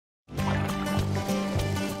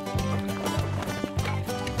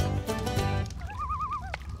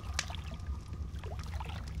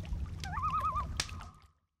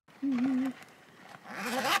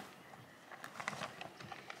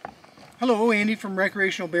Hello, Andy from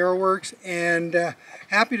Recreational Barrel Works, and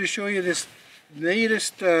happy to show you this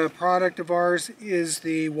latest product of ours is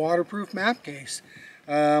the waterproof map case.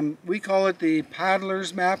 We call it the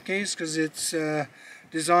paddler's map case because it's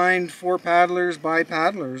designed for paddlers by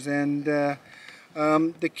paddlers, and the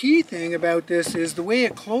key thing about this is the way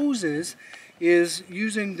it closes is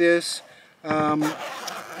using this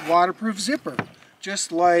waterproof zipper,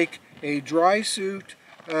 just like a dry suit.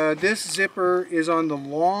 This zipper is on the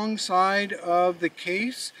long side of the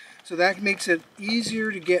case, so that makes it easier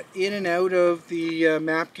to get in and out of the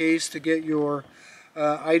map case to get your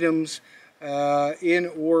items in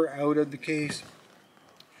or out of the case.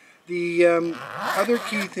 The other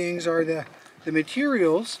key things are the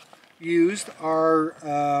materials used are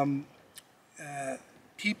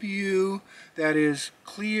TPU that is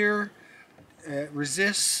clear,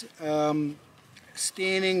 resists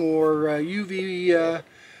staining or UV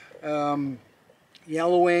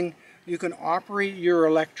yellowing. You can operate your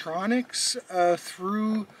electronics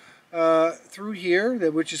through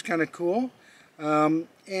here, which is kind of cool. And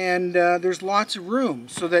there's lots of room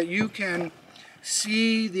so that you can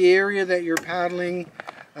see the area that you're paddling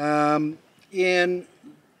in.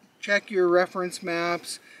 Check your reference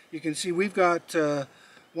maps. You can see we've got 1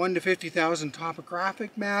 to 50,000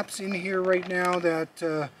 topographic maps in here right now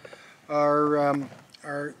that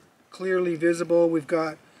are clearly visible. We've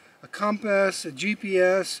got a compass, a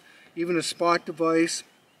GPS, even a spot device,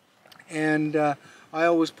 and I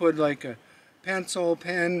always put like a pencil,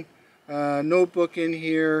 pen, notebook in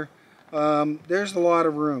here. There's a lot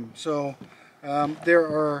of room. So there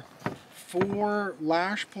are 4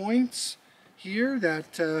 lash points here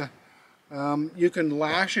that you can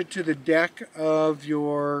lash it to the deck of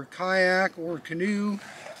your kayak or canoe,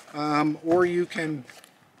 or you can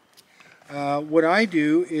what I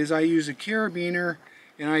do is I use a carabiner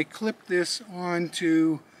and I clip this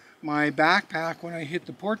onto my backpack when I hit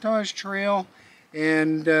the portage trail,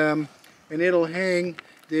 and it'll hang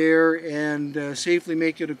there and safely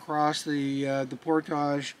make it across the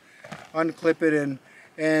portage, unclip it,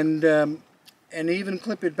 and even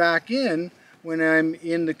clip it back in when I'm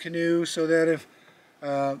in the canoe, so that if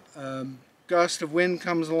a gust of wind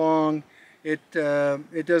comes along, it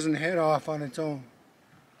doesn't head off on its own.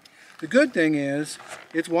 The good thing is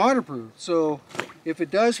it's waterproof, so if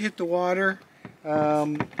it does hit the water,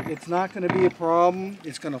 it's not going to be a problem.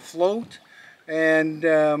 It's going to float, and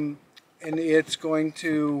it's going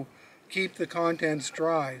to keep the contents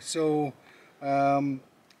dry. So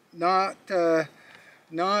not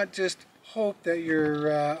just hope that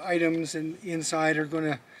your items inside are going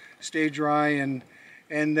to stay dry, and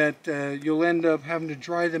that you'll end up having to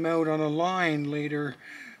dry them out on a line later.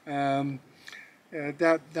 That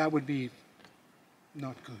would be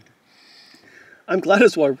not good. I'm glad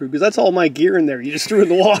it's waterproof because that's all my gear in there. You just threw in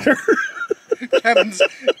the water.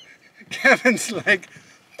 Kevin's like,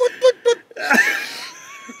 but.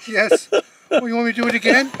 Yes. Oh, you want me to do it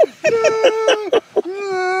again?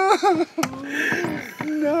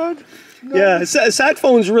 No. Yeah, sat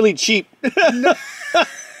phone's really cheap. No.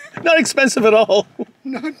 Not expensive at all.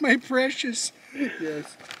 Not my precious.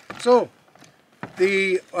 Yes. So,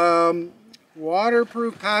 the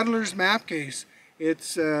waterproof paddler's map case.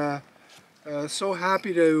 It's so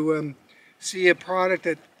happy to see a product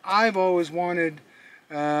that I've always wanted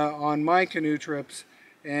on my canoe trips,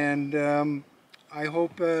 and I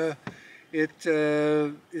hope it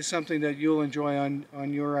is something that you'll enjoy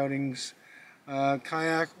on your outings,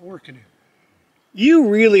 kayak or canoe. You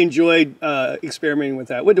really enjoyed experimenting with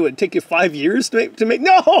that. What did it take you 5 years to make?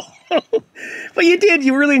 No, but you did.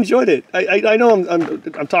 You really enjoyed it. I know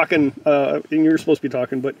I'm talking, and you're supposed to be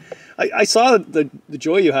talking, but I saw the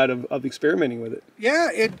joy you had of experimenting with it. Yeah,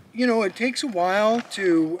 it takes a while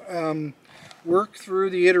to work through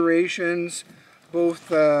the iterations,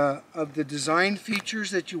 both of the design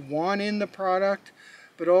features that you want in the product,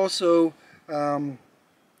 but also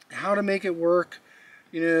how to make it work.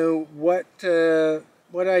 What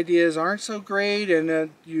ideas aren't so great,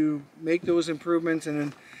 and you make those improvements,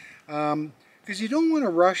 and because you don't want to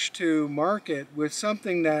rush to market with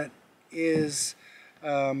something that is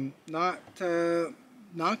not going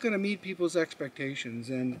to meet people's expectations,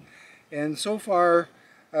 and so far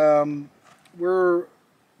we're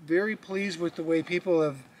very pleased with the way people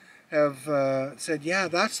have said, yeah,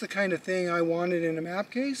 that's the kind of thing I wanted in a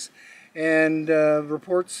map case, and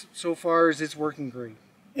reports so far is it's working great.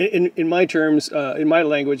 In my terms, in my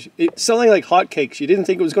language, it's selling like hotcakes. You didn't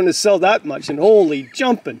think it was going to sell that much, and holy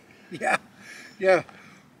jumping! Yeah. Get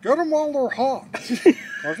them while they're hot,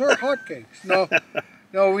 because they're hotcakes.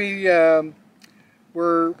 No,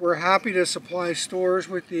 we're happy to supply stores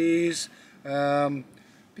with these.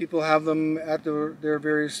 people have them at their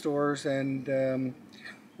various stores, and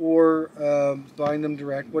or buying them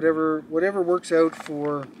direct. Whatever works out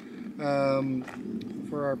for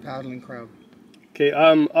our paddling crowd. Okay,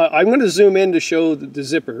 I'm going to zoom in to show the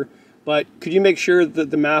zipper, but could you make sure that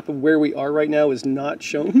the map of where we are right now is not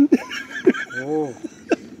shown? Oh.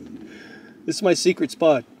 This is my secret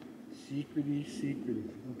spot. Secrety.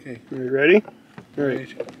 Okay. Are you ready? All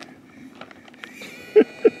right. Right.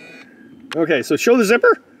 Okay, so show the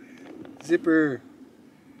zipper. Zipper.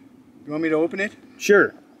 You want me to open it?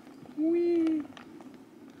 Sure. Whee.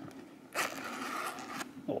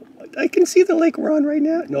 Oh, I can see the lake we're on right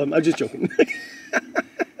now. No, I'm just joking.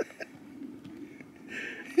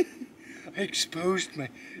 I exposed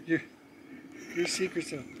your secret.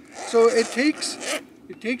 So it takes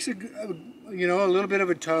a little bit of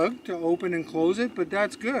a tug to open and close it, but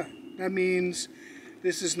that's good. That means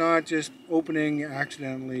this is not just opening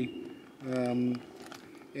accidentally, and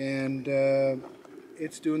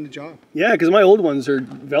it's doing the job. Yeah, because my old ones are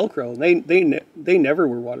Velcro. They never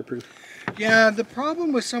were waterproof. Yeah, the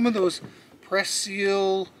problem with some of those press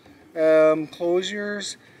seal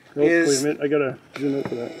closures is... Wait a minute, I gotta zoom out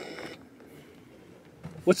for that.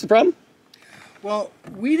 What's the problem? Well,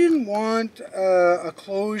 we didn't want a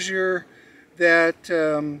closure that,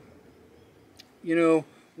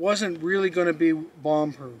 wasn't really going to be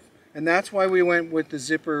bomb-proof. And that's why we went with the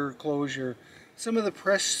zipper closure. Some of the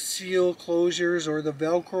press seal closures or the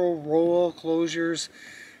Velcro roll closures,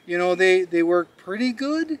 they work pretty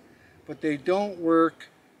good, but they don't work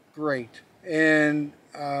great and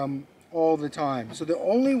all the time. So the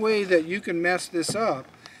only way that you can mess this up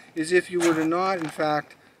is if you were to not, in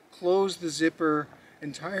fact, close the zipper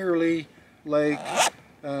entirely like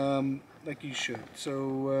you should.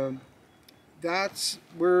 So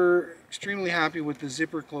we're extremely happy with the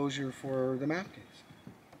zipper closure for the map case.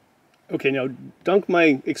 Okay, now dunk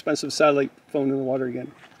my expensive satellite phone in the water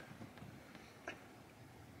again.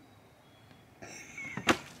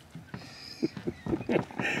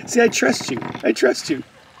 See, I trust you. I trust you.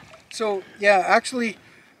 So yeah, actually,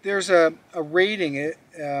 there's a rating,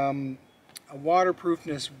 a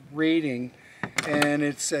waterproofness rating, and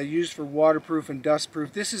it's used for waterproof and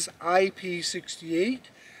dustproof. This is IP68,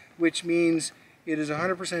 which means it is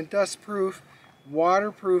 100% dustproof,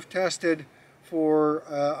 waterproof tested for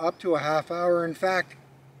up to a half hour. In fact,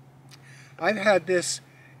 I've had this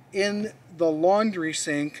in the laundry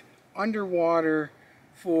sink underwater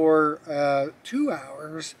for 2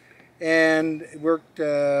 hours, and it worked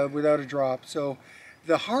without a drop. So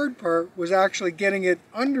the hard part was actually getting it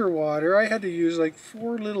underwater. I had to use like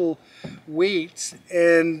 4 little weights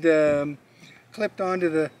and clipped onto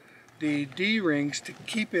the D-rings to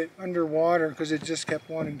keep it underwater because it just kept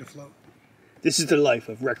wanting to float. This is the life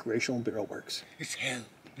of recreational barrel works. It's hell.